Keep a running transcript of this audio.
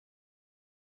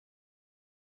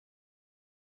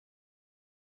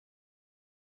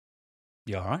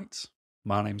You alright?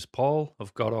 My name's Paul,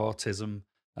 I've got autism,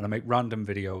 and I make random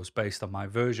videos based on my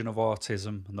version of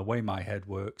autism and the way my head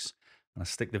works, and I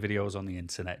stick the videos on the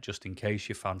internet just in case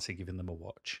you fancy giving them a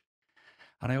watch.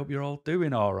 And I hope you're all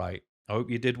doing alright. I hope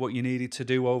you did what you needed to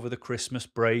do over the Christmas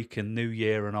break and New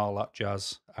Year and all that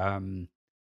jazz. But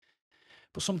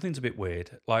something's a bit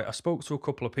weird. Like, I spoke to a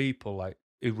couple of people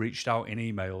who reached out in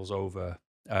emails over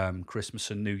Christmas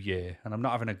and New Year, and I'm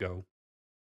not having a go.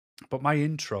 But my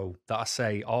intro that I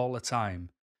say all the time,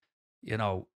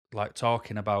 like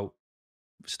talking about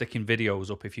sticking videos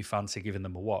up if you fancy giving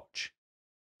them a watch.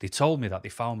 They told me that they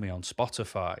found me on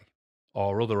Spotify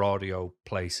or other audio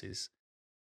places.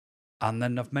 And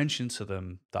then I've mentioned to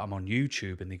them that I'm on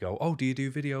YouTube and they go, "Oh, do you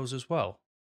do videos as well?"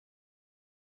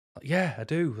 Like, yeah, I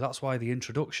do. That's why the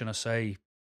introduction I say,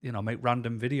 make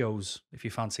random videos if you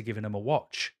fancy giving them a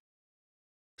watch.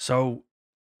 So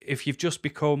if you've just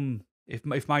become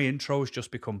if my intro has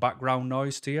just become background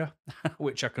noise to you,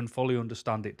 which I can fully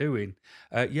understand it doing,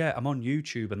 yeah, I'm on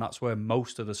YouTube, and that's where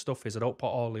most of the stuff is. I don't put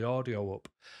all the audio up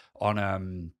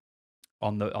on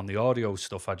on the audio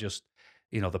stuff. I just,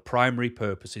 the primary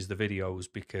purpose is the videos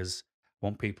because I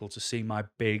want people to see my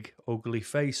big ugly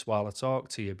face while I talk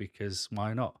to you. Because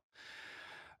why not?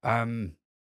 Um,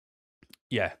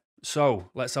 Yeah. So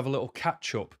let's have a little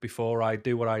catch up before I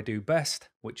do what I do best,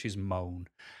 which is moan.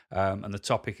 And the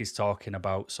topic is talking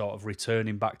about sort of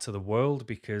returning back to the world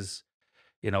because,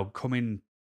 coming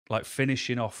like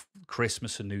finishing off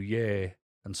Christmas and New Year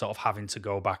and sort of having to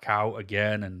go back out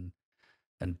again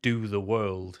and do the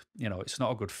world, it's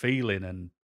not a good feeling.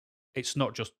 And it's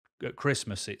not just at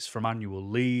Christmas, it's from annual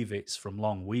leave, it's from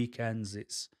long weekends,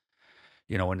 it's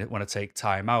when I take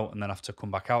time out and then have to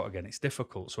come back out again, it's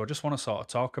difficult. So I just want to sort of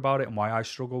talk about it and why I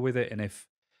struggle with it. And if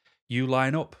you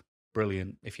line up,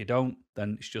 brilliant. If you don't,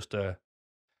 then it's just a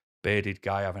bearded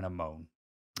guy having a moan.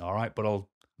 All right, but I'm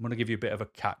going to give you a bit of a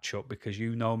catch up because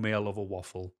you know me, I love a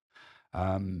waffle.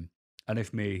 Um, and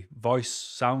if my voice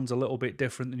sounds a little bit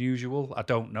different than usual, I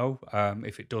don't know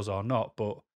if it does or not.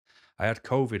 But I had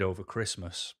COVID over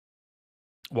Christmas.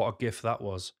 What a gift that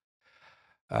was.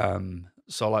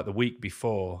 So like the week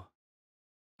before,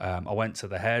 I went to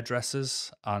the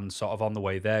hairdressers, and sort of on the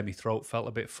way there, my throat felt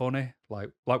a bit funny.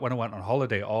 Like when I went on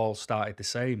holiday, it all started the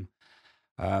same.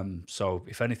 So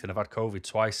if anything, I've had COVID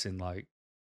twice in like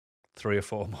 3 or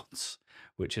 4 months,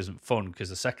 which isn't fun because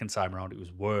the second time around it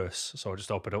was worse. So I just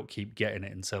hope I don't keep getting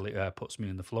it until it puts me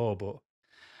in the floor. But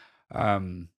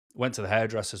went to the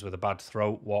hairdressers with a bad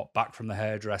throat, walked back from the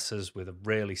hairdressers with a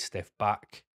really stiff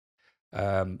back.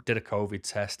 Did a COVID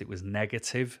test, it was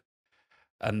negative,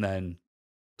 and then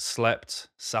slept.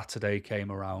 Saturday came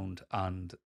around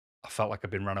and I felt like I'd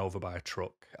been run over by a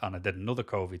truck. And I did another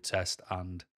COVID test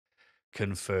and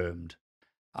confirmed.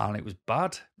 And it was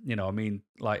bad. I mean,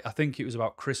 like, I think it was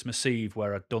about Christmas Eve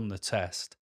where I'd done the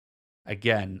test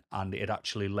again and it had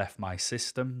actually left my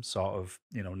system, sort of,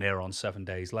 near on 7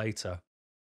 days later.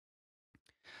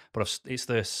 But it's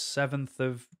the 7th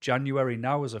of January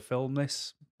now as I film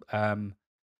this.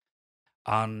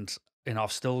 And,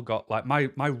 I've still got like my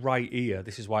right ear.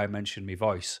 This is why I mentioned my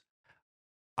voice.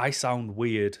 I sound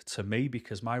weird to me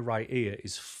because my right ear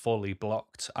is fully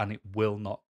blocked and it will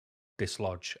not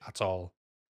dislodge at all.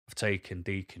 I've taken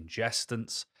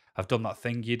decongestants. I've done that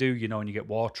thing you do, when you get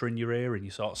water in your ear and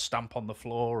you sort of stamp on the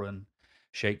floor and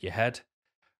shake your head.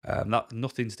 That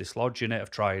nothing's dislodging it.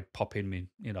 I've tried popping me,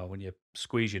 when you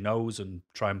squeeze your nose and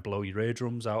try and blow your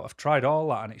eardrums out. I've tried all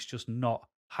that and it's just not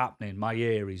happening. My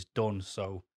ear is done.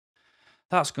 So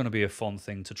that's going to be a fun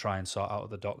thing to try and sort out at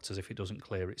the doctors if it doesn't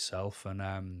clear itself.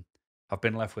 And I've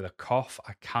been left with a cough.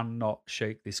 I cannot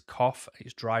shake this cough.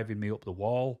 It's driving me up the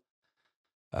wall.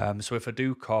 So if I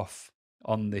do cough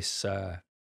on this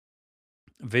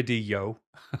video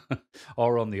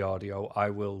or on the audio, I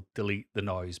will delete the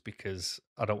noise because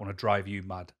I don't want to drive you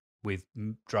mad with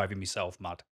driving myself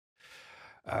mad.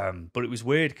 But it was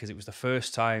weird because it was the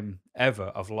first time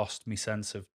ever I've lost my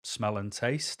sense of smell and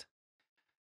taste.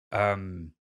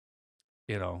 Um,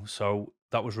 so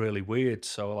that was really weird.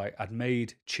 So like I'd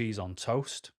made cheese on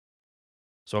toast.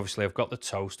 So obviously I've got the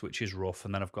toast, which is rough,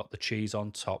 and then I've got the cheese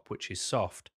on top, which is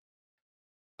soft.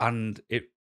 And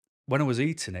it when I was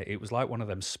eating it, it was like one of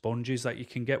them sponges that you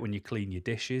can get when you clean your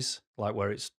dishes, like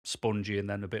where it's spongy and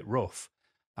then a bit rough.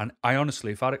 And I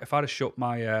honestly, if I'd have shut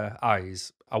my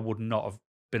eyes, I would not have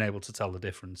been able to tell the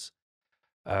difference.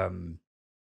 Um,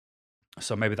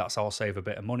 so maybe that's how I'll save a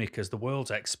bit of money because the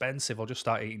world's expensive. I'll just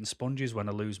start eating sponges when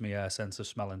I lose my sense of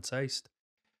smell and taste.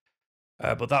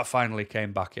 But that finally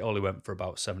came back. It only went for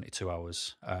about 72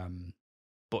 hours.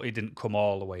 But it didn't come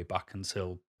all the way back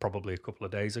until probably a couple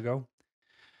of days ago.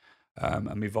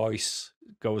 and my voice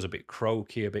goes a bit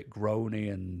croaky, a bit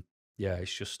groany, and yeah,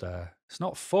 it's just it's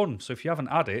not fun. So if you haven't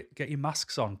had it, get your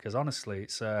masks on because honestly,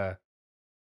 it's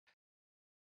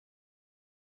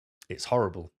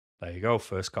horrible. There you go,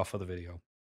 first cough of the video.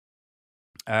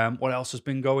 What else has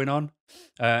been going on?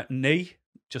 Knee,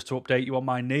 just to update you on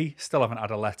my knee, still haven't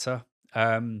had a letter.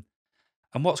 And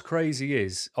what's crazy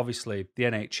is obviously the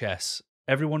NHS.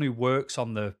 Everyone who works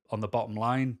on the bottom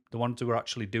line, the ones who are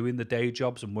actually doing the day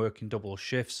jobs and working double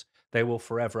shifts, they will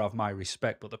forever have my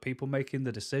respect. But the people making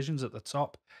the decisions at the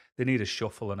top, they need a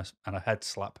shuffle and a head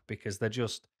slap because they're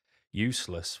just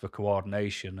useless for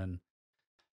coordination. And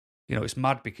it's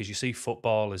mad because you see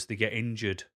footballers, they get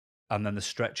injured and then they're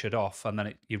stretchered off, and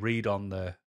then you read on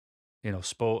the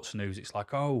sports news, it's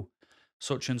like, oh,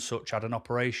 such and such had an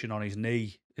operation on his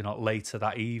knee, later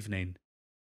that evening.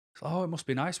 It's like, oh, it must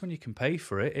be nice when you can pay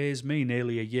for it. Here's me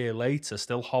nearly a year later,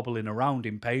 still hobbling around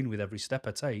in pain with every step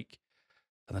I take.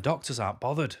 And the doctors aren't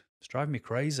bothered. It's driving me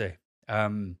crazy.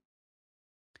 And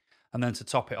then to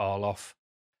top it all off,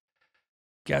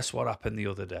 guess what happened the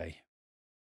other day?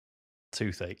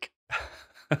 Toothache.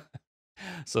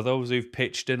 So those who've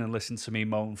pitched in and listened to me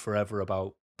moan forever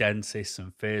about dentists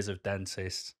and fears of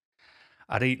dentists,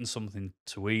 I'd eaten something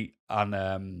to eat,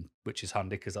 and which is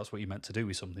handy because that's what you're meant to do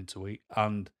with something to eat.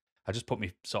 And I just put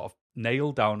me sort of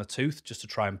nail down a tooth just to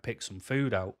try and pick some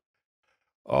food out.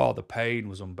 Oh, the pain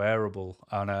was unbearable,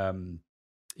 and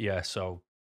yeah. So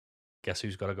guess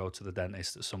who's got to go to the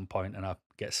dentist at some point, and I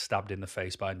get stabbed in the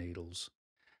face by needles?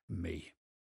 Me.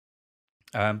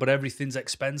 But everything's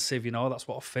expensive, That's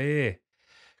what I fear.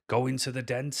 Going to the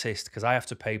dentist because I have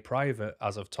to pay private,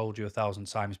 as I've told you 1,000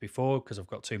 times before, because I've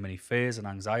got too many fears and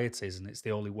anxieties, and it's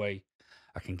the only way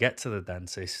I can get to the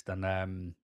dentist.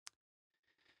 And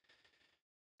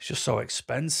it's just so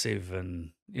expensive.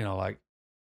 And like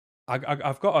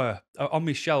I've got on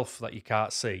my shelf that you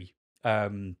can't see.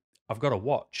 I've got a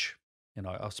watch.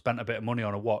 I spent a bit of money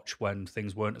on a watch when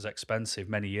things weren't as expensive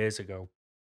many years ago,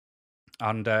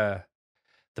 and the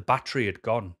battery had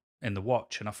gone in the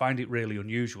watch, and I find it really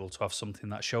unusual to have something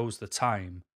that shows the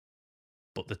time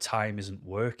but the time isn't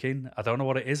working. I don't know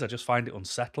what it is. I just find it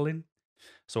unsettling.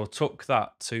 So I took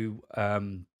that to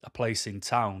a place in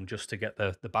town just to get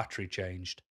the battery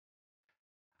changed.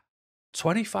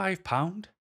 £25?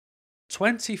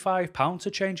 £25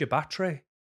 to change a battery.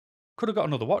 Could have got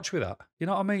another watch with that. You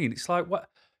know what I mean? It's like, what?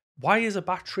 Why is a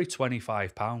battery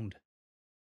 £25?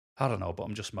 I don't know, but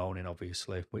I'm just moaning,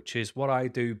 obviously, which is what I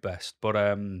do best. But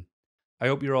I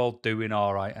hope you're all doing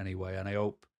all right anyway, and I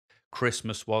hope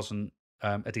Christmas wasn't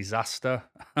a disaster.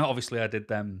 Obviously, I did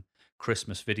them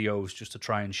Christmas videos just to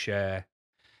try and share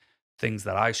things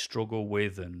that I struggle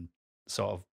with, and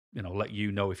sort of let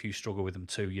you know if you struggle with them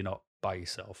too. You're not by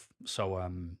yourself. So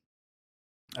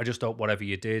I just hope whatever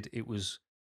you did, it was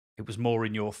more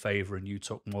in your favor, and you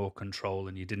took more control,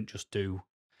 and you didn't just do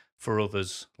for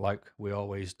others like we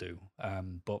always do.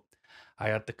 But I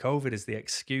had the COVID as the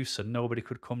excuse, and nobody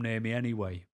could come near me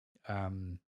anyway.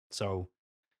 So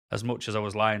as much as I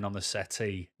was lying on the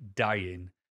settee,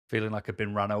 dying, feeling like I'd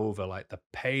been ran over, like the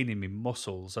pain in my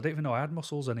muscles, I didn't even know I had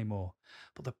muscles anymore,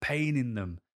 but the pain in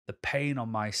them, the pain on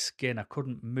my skin, I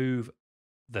couldn't move.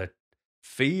 The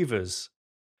fevers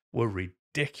were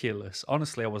ridiculous.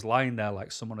 Honestly, I was lying there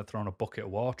like someone had thrown a bucket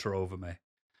of water over me.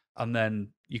 And then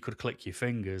you could click your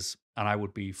fingers and I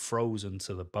would be frozen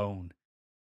to the bone.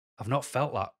 I've not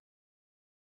felt that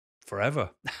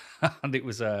forever. And it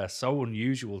was so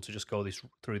unusual to just go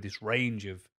through this range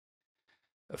of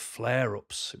flare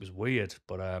ups. It was weird.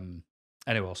 But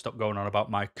anyway, I'll stop going on about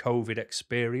my COVID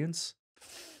experience.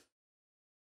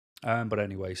 But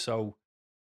anyway, so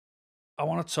I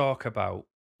want to talk about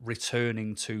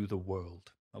returning to the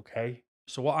world. Okay.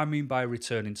 So, what I mean by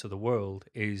returning to the world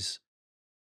is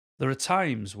there are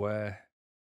times where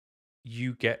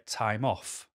you get time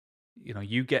off.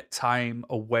 You get time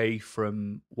away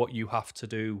from what you have to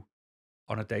do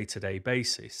on a day to day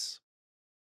basis.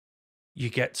 You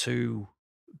get to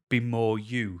be more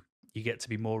you. You get to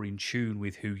be more in tune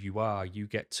with who you are. You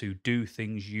get to do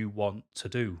things you want to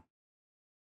do.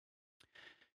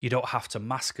 You don't have to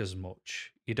mask as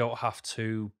much. You don't have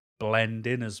to blend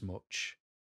in as much.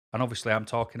 And obviously, I'm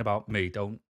talking about me.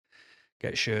 Don't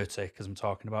get shirty because I'm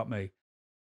talking about me.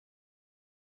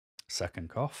 Second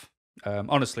cough.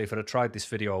 Honestly, if I'd have tried this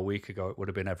video a week ago, it would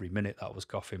have been every minute that I was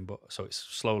coughing, but so it's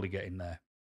slowly getting there.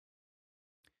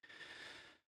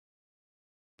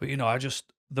 But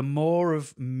the more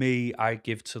of me I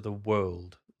give to the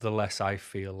world, the less I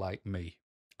feel like me.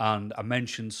 And I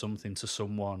mentioned something to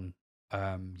someone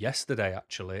yesterday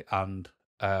actually, and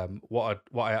what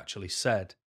I actually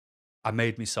said I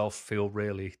made myself feel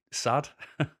really sad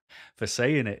for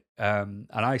saying it. And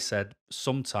I said,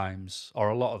 sometimes, or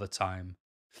a lot of the time,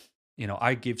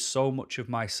 I give so much of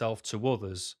myself to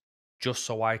others just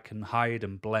so I can hide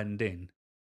and blend in,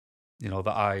 that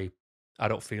I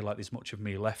don't feel like there's much of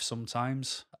me left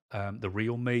sometimes, the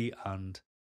real me, and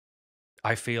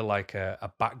I feel like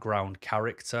a background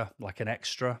character, like an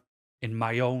extra in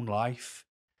my own life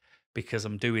because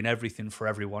I'm doing everything for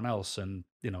everyone else. And,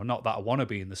 not that I want to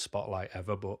be in the spotlight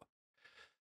ever, but,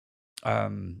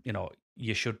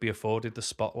 you should be afforded the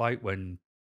spotlight when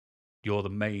you're the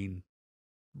main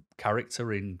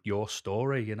character in your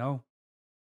story.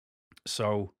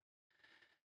 So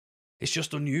it's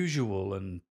just unusual.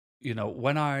 And,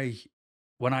 when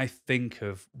I think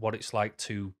of what it's like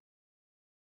to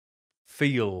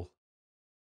feel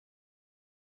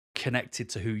connected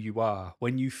to who you are,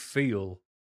 when you feel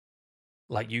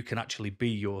like you can actually be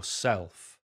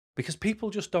yourself, because people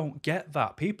just don't get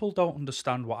that. People don't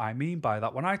understand what I mean by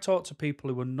that. When I talk to people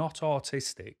who are not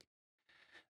autistic,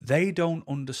 they don't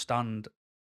understand.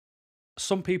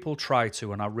 Some people try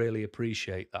to, and I really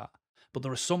appreciate that. But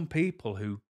there are some people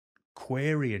who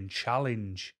query and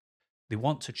challenge. They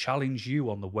want to challenge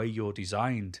you on the way you're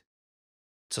designed,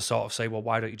 to sort of say, well,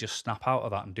 why don't you just snap out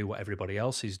of that and do what everybody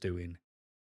else is doing?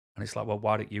 And it's like, well,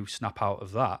 why don't you snap out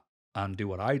of that and do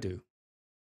what I do?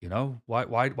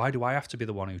 Why do I have to be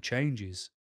the one who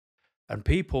changes? And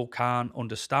people can't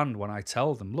understand when I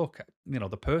tell them, look,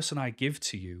 the person I give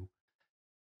to you,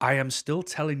 I am still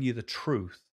telling you the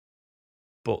truth,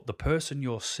 but the person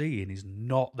you're seeing is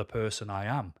not the person I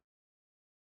am.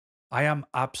 I am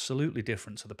absolutely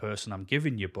different to the person I'm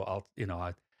giving you, but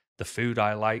the food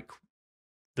I like,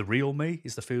 the real me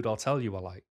is the food I'll tell you I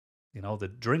like. The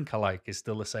drink I like is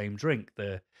still the same drink.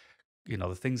 The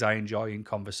things I enjoy in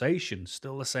conversation,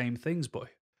 still the same things, but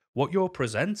what you're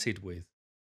presented with,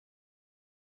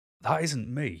 that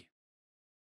isn't me.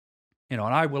 And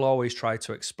I will always try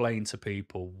to explain to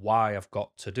people why I've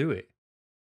got to do it.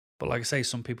 But like I say,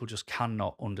 some people just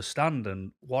cannot understand.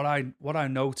 And what I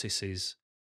notice is,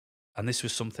 and this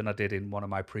was something I did in one of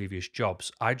my previous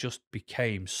jobs, I just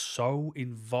became so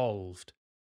involved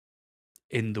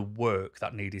in the work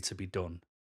that needed to be done.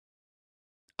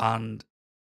 And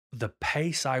the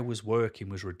pace I was working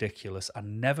was ridiculous. I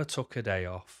never took a day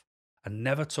off. I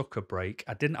never took a break.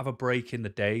 I didn't have a break in the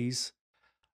days.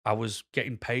 I was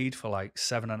getting paid for like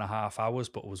 7.5 hours,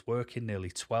 but I was working nearly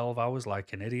 12 hours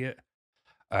like an idiot,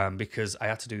 because I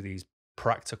had to do these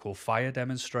practical fire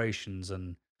demonstrations.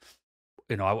 And,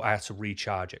 I had to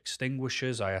recharge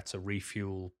extinguishers. I had to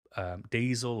refuel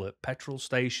diesel at petrol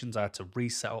stations. I had to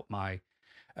reset up my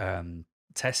um,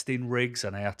 testing rigs,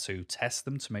 and I had to test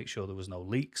them to make sure there was no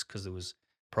leaks because there was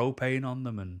propane on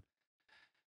them. And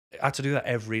I had to do that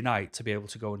every night to be able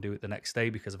to go and do it the next day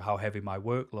because of how heavy my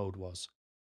workload was.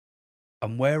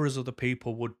 And whereas other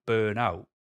people would burn out,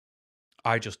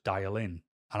 I just dial in,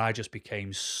 and I just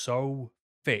became so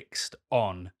fixed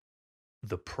on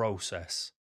the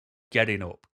process, getting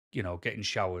up, getting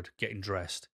showered, getting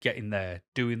dressed, getting there,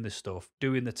 doing the stuff,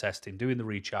 doing the testing, doing the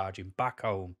recharging, back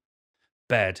home,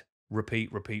 bed,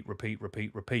 repeat, repeat, repeat,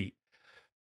 repeat, repeat.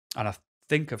 And I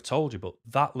think I've told you, but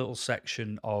that little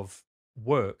section of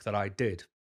work that I did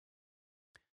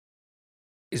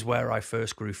is where I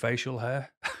first grew facial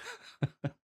hair.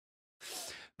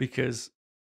 Because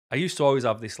I used to always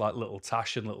have this like little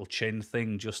tash and little chin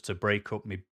thing just to break up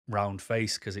my round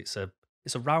face, because it's a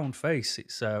round face.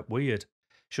 It's weird.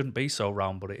 Shouldn't be so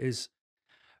round, but it is.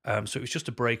 So it was just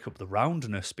to break up the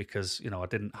roundness because I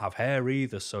didn't have hair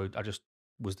either. So I just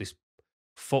was this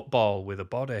football with a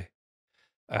body,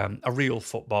 a real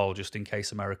football, just in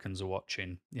case Americans are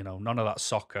watching. None of that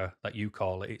soccer that you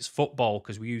call it. It's football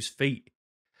because we use feet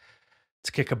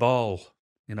to kick a ball.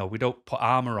 We don't put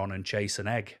armor on and chase an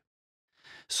egg.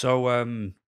 So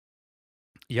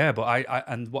yeah, but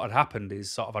and what had happened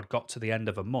is sort of I'd got to the end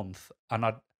of a month, and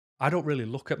I don't really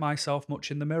look at myself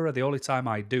much in the mirror. The only time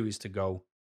I do is to go,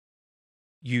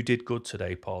 "You did good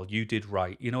today, Paul. You did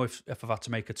right." If I've had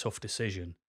to make a tough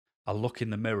decision, I'll look in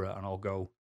the mirror and I'll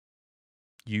go,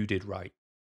 "You did right.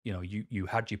 You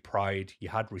had your pride, you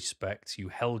had respect, you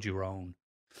held your own.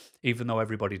 Even though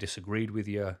everybody disagreed with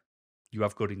you, you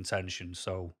have good intentions.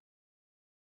 So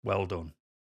well done."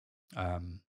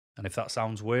 And if that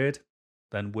sounds weird,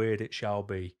 then weird it shall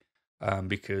be,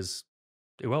 because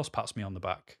who else pats me on the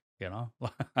back?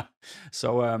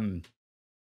 So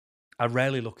I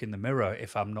rarely look in the mirror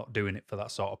if I'm not doing it for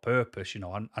that sort of purpose. I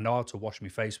know how to wash my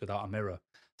face without a mirror.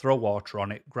 Throw water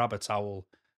on it, grab a towel,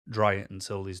 dry it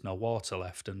until there's no water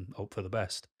left, and hope for the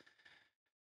best.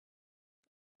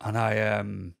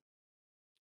 And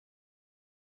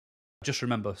just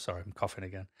remember, sorry, I'm coughing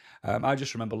again. I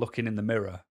just remember looking in the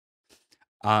mirror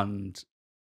and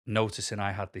noticing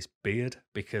I had this beard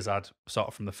because I'd sort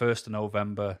of from the 1st of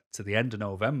November to the end of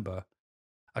November,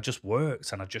 I just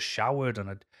worked and I just showered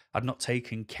and I'd not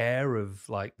taken care of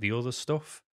like the other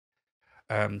stuff.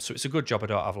 So it's a good job I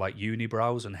don't have like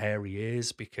unibrows and hairy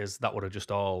ears because that would have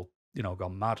just all,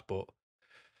 gone mad. But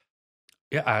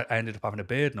yeah, I ended up having a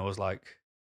beard and I was like,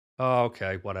 oh,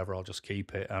 okay, whatever, I'll just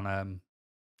keep it. And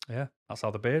yeah, that's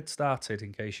how the beard started,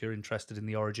 in case you're interested in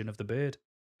the origin of the beard.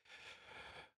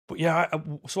 But yeah,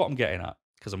 so what I'm getting at,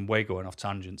 because I'm way going off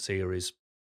tangents here, is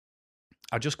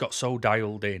I just got so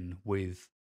dialed in with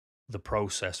the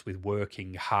process, with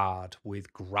working hard,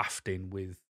 with grafting,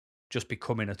 with just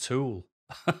becoming a tool.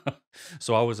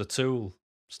 So I was a tool,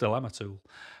 still am a tool.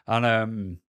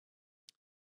 And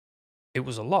it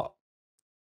was a lot.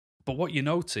 But what you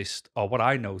noticed, or what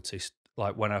I noticed,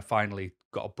 like when I finally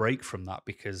got a break from that,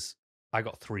 because I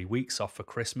got 3 weeks off for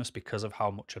Christmas because of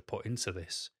how much I put into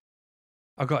this,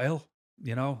 I got ill,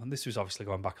 and this was obviously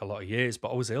going back a lot of years,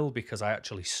 but I was ill because I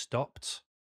actually stopped.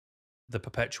 The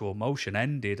perpetual motion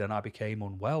ended and I became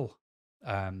unwell,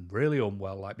 really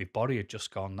unwell. Like my body had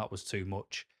just gone, that was too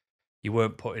much. You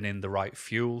weren't putting in the right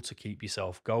fuel to keep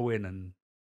yourself going. And,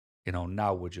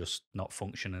 now we're just not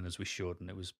functioning as we should. And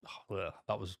it was,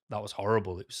 that was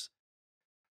horrible.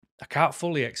 I can't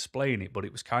fully explain it, but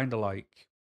it was kind of like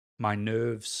my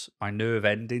nerve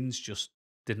endings just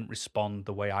didn't respond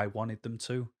the way I wanted them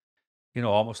to.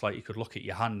 Almost like you could look at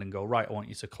your hand and go, right, I want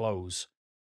you to close.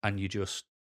 And you just,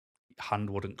 hand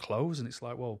wouldn't close. And it's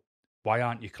like, well, why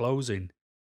aren't you closing?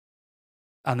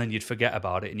 And then you'd forget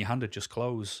about it and your hand would just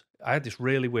close. I had this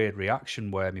really weird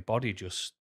reaction where my body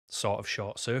just sort of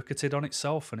short circuited on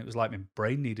itself. And it was like my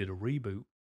brain needed a reboot.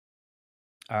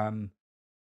 Um,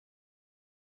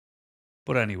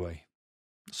 but anyway,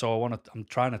 so I'm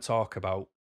trying to talk about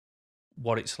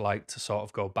what it's like to sort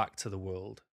of go back to the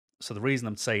world. So the reason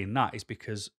I'm saying that is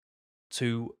because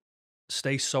to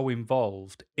stay so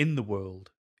involved in the world,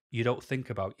 you don't think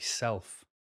about yourself.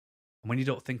 And when you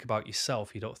don't think about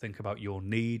yourself, you don't think about your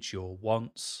needs, your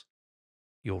wants,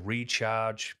 your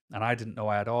recharge. And I didn't know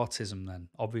I had autism then.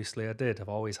 Obviously, I did. I've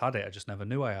always had it. I just never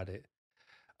knew I had it.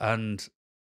 And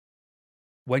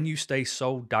when you stay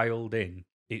so dialed in,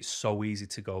 it's so easy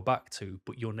to go back to,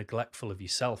 but you're neglectful of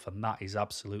yourself. And that is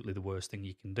absolutely the worst thing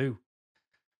you can do,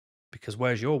 because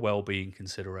where's your well being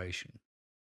consideration?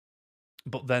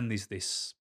 But then there's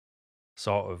this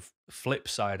sort of flip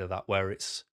side of that where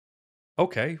it's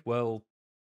okay, well,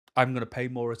 I'm going to pay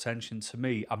more attention to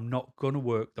me. I'm not going to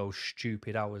work those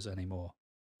stupid hours anymore.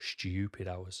 Stupid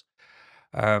hours.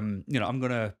 I'm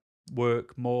going to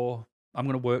work more. I'm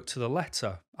going to work to the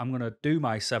letter. I'm going to do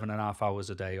my 7.5 hours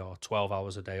a day or 12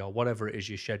 hours a day or whatever it is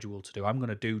you're scheduled to do. I'm going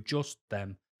to do just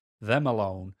them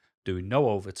alone, doing no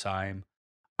overtime.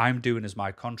 I'm doing as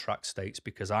my contract states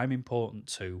because I'm important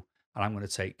too, and I'm going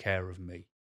to take care of me.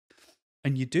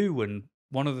 And you do. And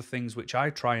one of the things which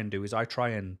I try and do is I try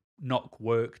and knock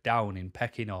work down in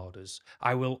pecking orders.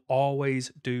 I will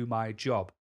always do my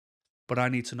job, but I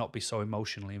need to not be so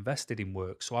emotionally invested in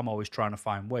work. So I'm always trying to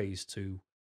find ways to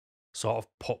sort of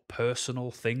put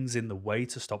personal things in the way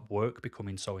to stop work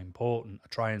becoming so important. I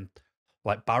try and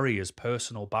like barriers,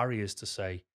 personal barriers to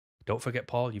say, don't forget,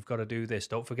 Paul, you've got to do this.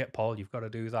 Don't forget, Paul, you've got to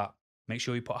do that. Make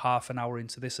sure you put half an hour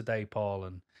into this a day, Paul.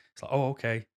 And it's like, oh,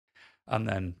 okay. And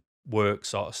then work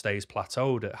sort of stays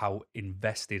plateaued at how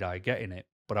invested I get in it.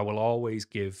 But I will always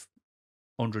give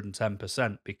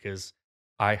 110% because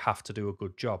I have to do a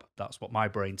good job. That's what my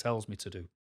brain tells me to do.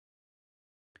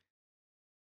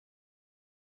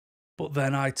 But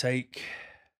then I take,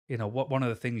 what one of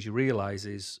the things you realize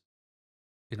is,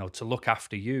 to look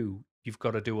after you, you've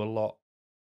got to do a lot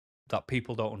that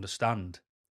people don't understand.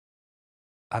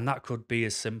 And that could be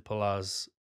as simple as,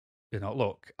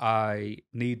 look, I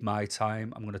need my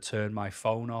time. I'm going to turn my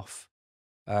phone off.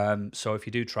 So if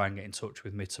you do try and get in touch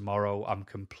with me tomorrow, I'm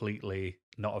completely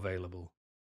not available.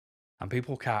 And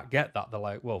people can't get that. They're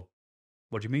like, well,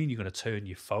 what do you mean you're going to turn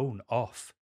your phone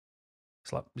off?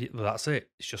 It's like, "Yeah, well, that's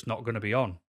it. It's just not going to be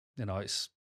on." It's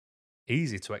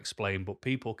easy to explain, but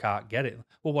people can't get it.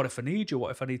 Well, what if I need you?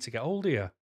 What if I need to get hold of you?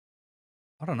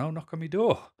 I don't know, knock on my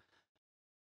door.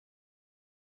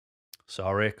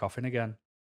 Sorry, coughing again.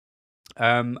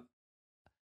 Um,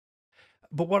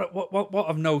 but what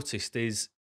I've noticed is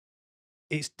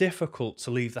it's difficult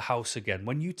to leave the house again.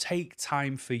 When you take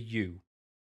time for you,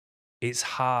 it's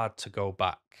hard to go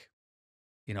back.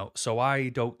 So I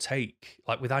don't take,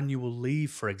 like with annual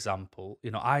leave, for example,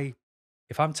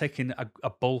 if I'm taking a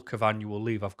bulk of annual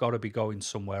leave, I've got to be going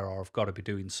somewhere or I've got to be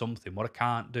doing something. What I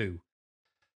can't do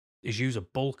is use a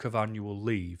bulk of annual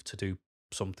leave to do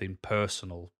something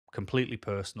personal, completely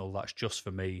personal, that's just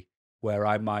for me, where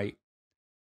I might,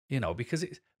 because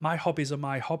it's my hobbies are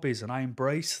my hobbies and I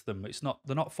embrace them.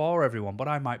 They're not for everyone, but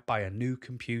I might buy a new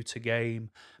computer game,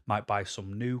 might buy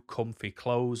some new comfy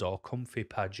clothes or comfy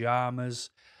pajamas.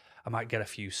 I might get a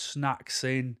few snacks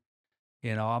in.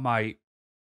 I might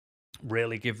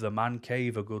really give the man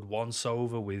cave a good once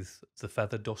over with the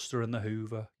feather duster and the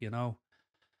hoover.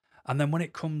 And then when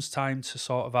it comes time to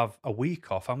sort of have a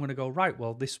week off, I'm going to go, right,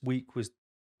 well, this week was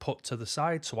put to the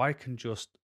side so I can just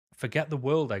forget the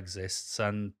world exists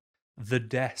and the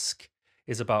desk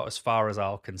is about as far as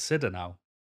I'll consider now.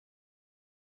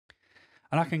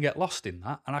 And I can get lost in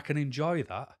that and I can enjoy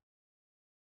that.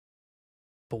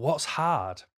 But what's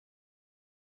hard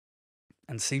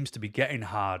and seems to be getting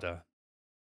harder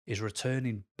is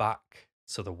returning back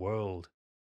to the world.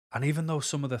 And even though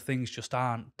some of the things just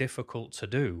aren't difficult to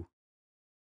do,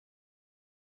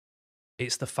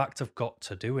 it's the fact I've got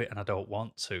to do it and I don't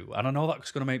want to. And I know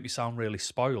that's going to make me sound really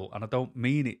spoiled, and I don't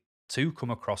mean it to come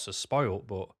across as spoiled,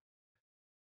 but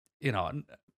and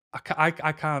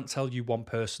I can't tell you one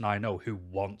person I know who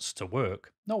wants to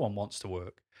work. No one wants to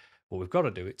work, but we've got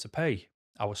to do it to pay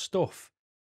our stuff.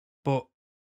 But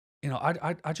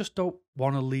I just don't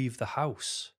want to leave the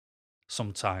house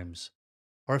sometimes,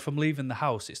 or if I'm leaving the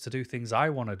house, it's to do things I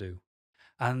want to do.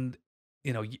 And,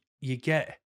 you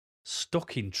get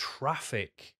stuck in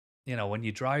traffic, when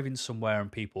you're driving somewhere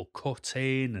and people cut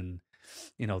in and,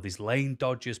 these lane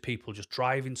dodgers, people just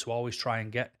driving to always try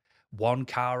and get one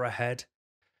car ahead.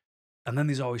 And then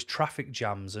there's always traffic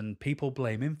jams and people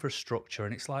blame infrastructure.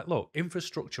 And it's like, look,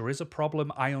 infrastructure is a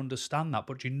problem. I understand that.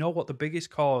 But do you know what the biggest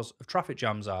cause of traffic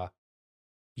jams are?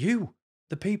 You,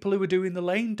 the people who are doing the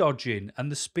lane dodging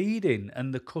and the speeding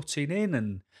and the cutting in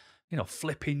and,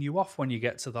 flipping you off when you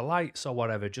get to the lights or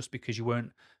whatever, just because you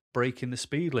weren't breaking the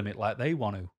speed limit like they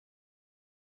want to.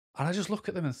 And I just look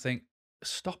at them and think,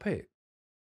 stop it.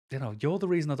 You're the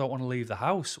reason I don't want to leave the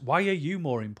house. Why are you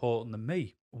more important than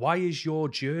me? Why is your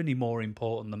journey more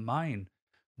important than mine?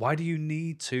 Why do you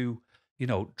need to,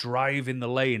 drive in the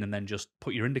lane and then just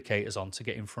put your indicators on to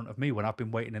get in front of me when I've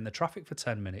been waiting in the traffic for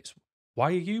 10 minutes? Why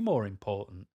are you more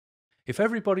important? If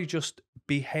everybody just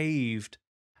behaved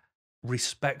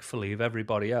respectfully of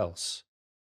everybody else,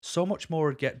 so much more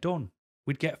would get done.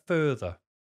 We'd get further.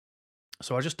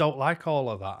 So I just don't like all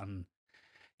of that. And,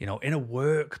 in a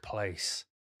workplace,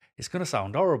 it's going to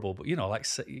sound horrible, but, like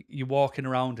you're walking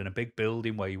around in a big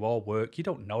building where you all work, you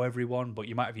don't know everyone, but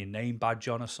you might have your name badge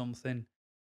on or something.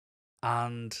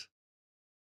 And,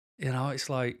 it's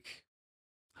like,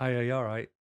 hi, are you all right?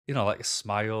 Like a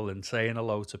smile and saying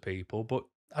hello to people. But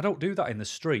I don't do that in the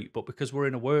street. But because we're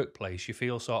in a workplace, you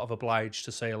feel sort of obliged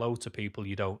to say hello to people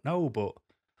you don't know. But,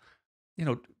 you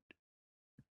know,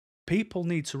 people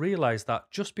need to realize that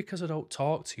just because I don't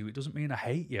talk to you, it doesn't mean I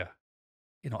hate you.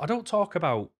 I don't talk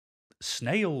about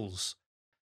snails.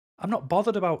 I'm not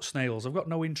bothered about snails. I've got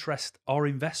no interest or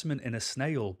investment in a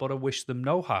snail, but I wish them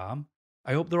no harm.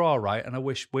 I hope they're all right, and I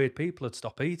wish weird people would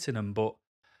stop eating them, but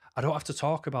I don't have to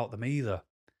talk about them either.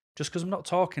 Just because I'm not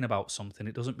talking about something,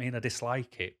 it doesn't mean I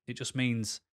dislike it. It just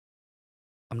means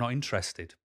I'm not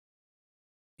interested,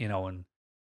 and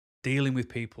dealing with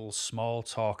people's small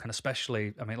talk, and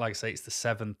especially, I mean, like I say, it's the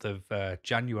 7th of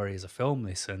January as I film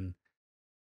this, and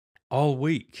all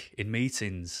week in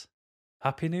meetings,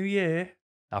 Happy New Year.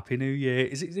 Happy New Year.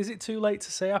 Is it too late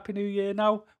to say Happy New Year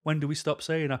now? When do we stop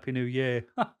saying Happy New Year?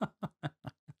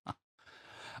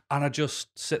 And I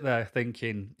just sit there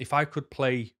thinking, if I could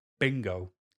play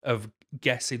bingo of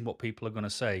guessing what people are going to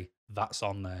say, that's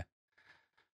on there.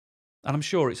 And I'm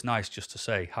sure it's nice just to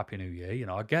say Happy New Year,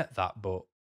 I get that, but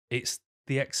it's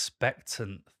the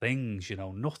expectant things,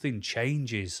 nothing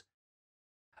changes.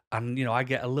 And, I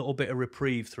get a little bit of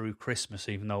reprieve through Christmas,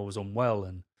 even though I was unwell,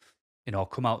 and, I'll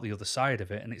come out the other side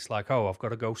of it, and it's like, oh, I've got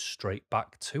to go straight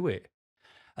back to it.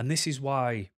 And this is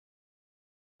why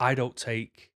I don't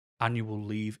take annual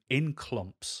leave in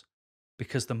clumps,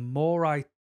 because the more I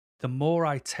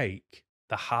take,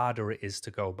 the harder it is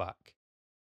to go back.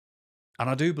 And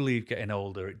I do believe getting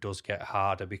older, it does get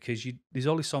harder, because there's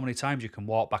only so many times you can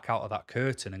walk back out of that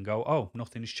curtain and go, oh,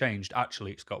 nothing's changed.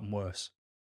 Actually, it's gotten worse.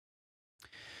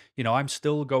 I'm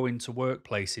still going to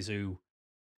workplaces who,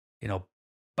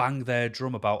 bang their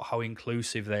drum about how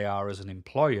inclusive they are as an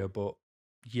employer, but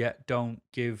yet don't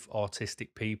give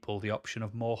autistic people the option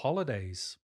of more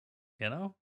holidays, you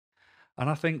know? And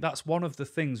I think that's one of the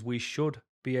things we should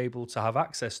be able to have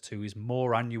access to is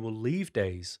more annual leave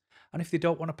days. And if they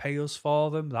don't want to pay us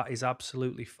for them, that is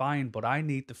absolutely fine. But I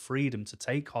need the freedom to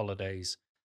take holidays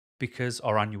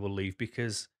or annual leave,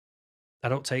 because I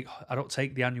don't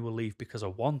take the annual leave because I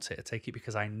want it. I take it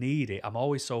because I need it. I'm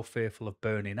always so fearful of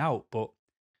burning out, but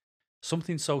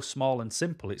something so small and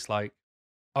simple, it's like,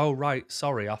 "Oh, right,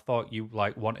 sorry, I thought you,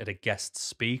 like, wanted a guest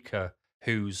speaker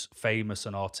who's famous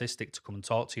and autistic to come and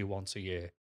talk to you once a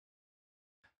year."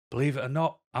 Believe it or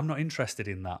not, I'm not interested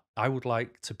in that. I would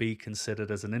like to be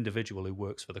considered as an individual who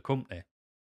works for the company.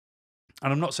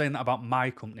 And I'm not saying that about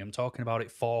my company, I'm talking about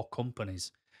it for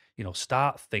companies.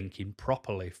 Start thinking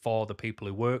properly for the people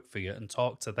who work for you and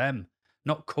talk to them,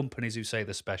 not companies who say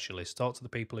they're specialists. Talk to the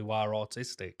people who are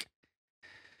autistic.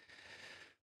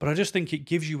 But I just think it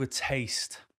gives you a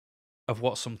taste of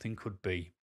what something could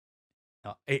be.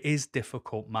 Now, it is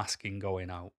difficult masking going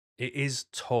out. It is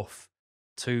tough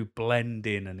to blend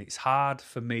in, and it's hard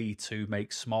for me to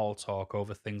make small talk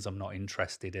over things I'm not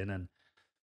interested in. And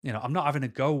I'm not having a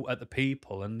go at the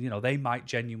people, and they might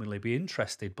genuinely be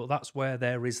interested, but that's where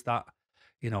there is that,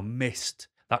 missed,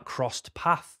 that crossed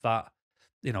path, that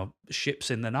ships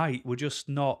in the night. We're just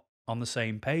not on the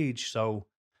same page. So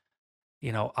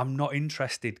I'm not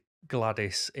interested,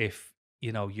 Gladys, if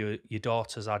your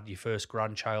daughter's had your first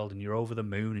grandchild and you're over the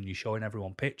moon and you're showing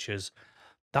everyone pictures.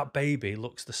 That baby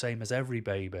looks the same as every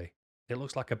baby. It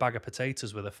looks like a bag of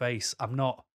potatoes with a face. I'm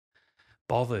not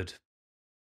bothered.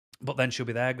 But then she'll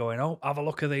be there going, "Oh, have a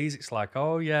look at these." It's like,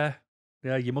 "Oh, yeah.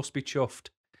 Yeah, you must be chuffed."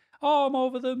 "Oh, I'm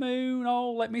over the moon.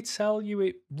 Oh, let me tell you,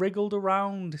 it wriggled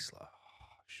around." It's like,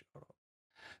 "Oh, shut up."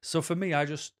 So for me,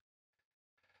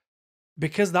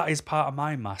 because that is part of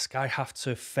my mask, I have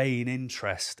to feign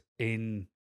interest in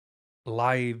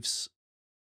lives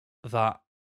that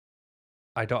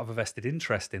I don't have a vested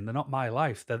interest in. They're not my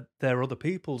life. They're other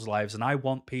people's lives, and I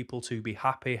want people to be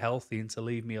happy, healthy, and to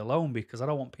leave me alone because I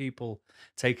don't want people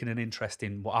taking an interest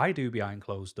in what I do behind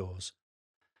closed doors.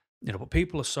 But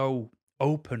people are so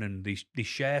open and they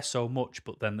share so much,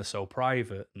 but then they're so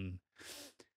private. And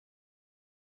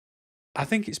I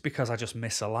think it's because I just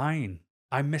misalign.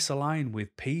 I misalign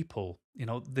with people.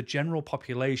 The general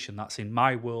population that's in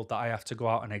my world that I have to go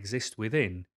out and exist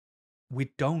within,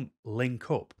 we don't link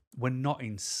up. We're not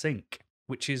in sync,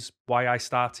 which is why I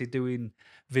started doing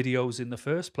videos in the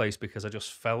first place, because I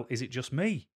just felt, is it just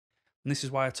me? And this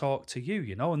is why I talk to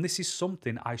you, and this is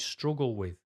something I struggle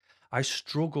with. I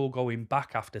struggle going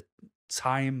back after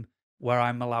time where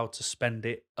I'm allowed to spend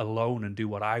it alone and do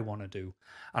what I want to do.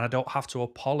 And I don't have to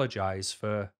apologize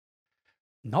for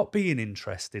not being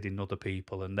interested in other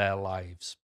people and their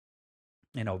lives,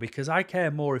 because I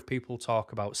care more if people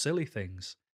talk about silly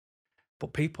things.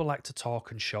 But people like to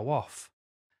talk and show off.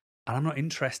 And I'm not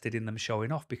interested in them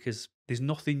showing off because there's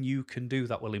nothing you can do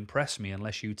that will impress me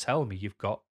unless you tell me you've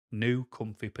got new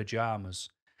comfy pajamas.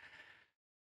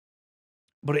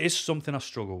 But it is something I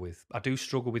struggle with. I do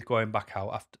struggle with going back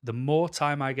out. After the more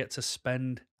time I get to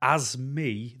spend as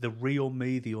me, the real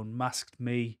me, the unmasked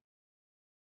me,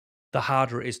 the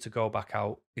harder it is to go back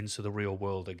out into the real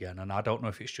world again. And I don't know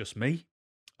if it's just me.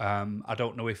 I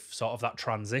don't know if sort of that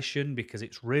transition, because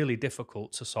it's really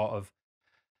difficult to sort of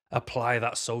apply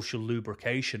that social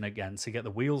lubrication again to get the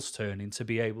wheels turning, to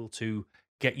be able to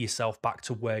get yourself back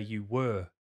to where you were,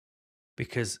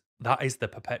 because that is the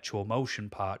perpetual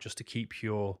motion part, just to keep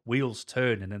your wheels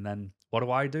turning. And then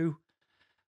what do?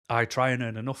 I try and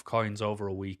earn enough coins over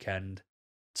a weekend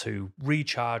to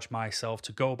recharge myself,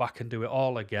 to go back and do it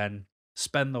all again,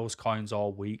 spend those coins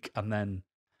all week, and then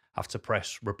have to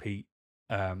press repeat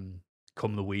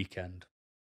come the weekend.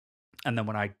 And then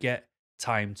when I get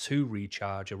time to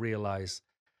recharge, I realize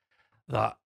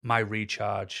that my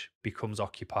recharge becomes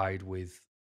occupied with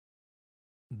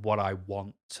what I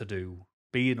want to do,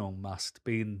 being unmasked,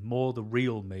 being more the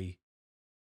real me,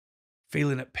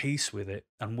 feeling at peace with it,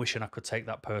 and wishing I could take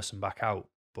that person back out.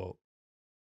 But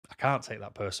I can't take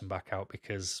that person back out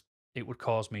because it would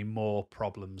cause me more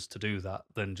problems to do that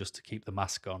than just to keep the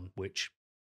mask on, which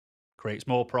creates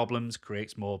more problems,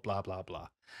 creates more blah, blah, blah.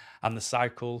 And the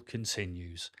cycle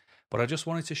continues. But I just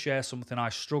wanted to share something I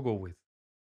struggle with.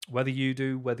 Whether you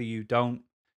do, whether you don't,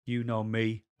 you know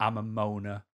me, I'm a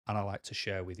moaner and I like to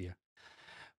share with you.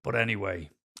 But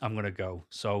anyway, I'm going to go.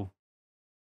 So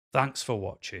thanks for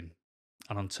watching.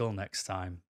 And until next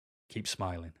time, keep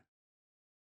smiling.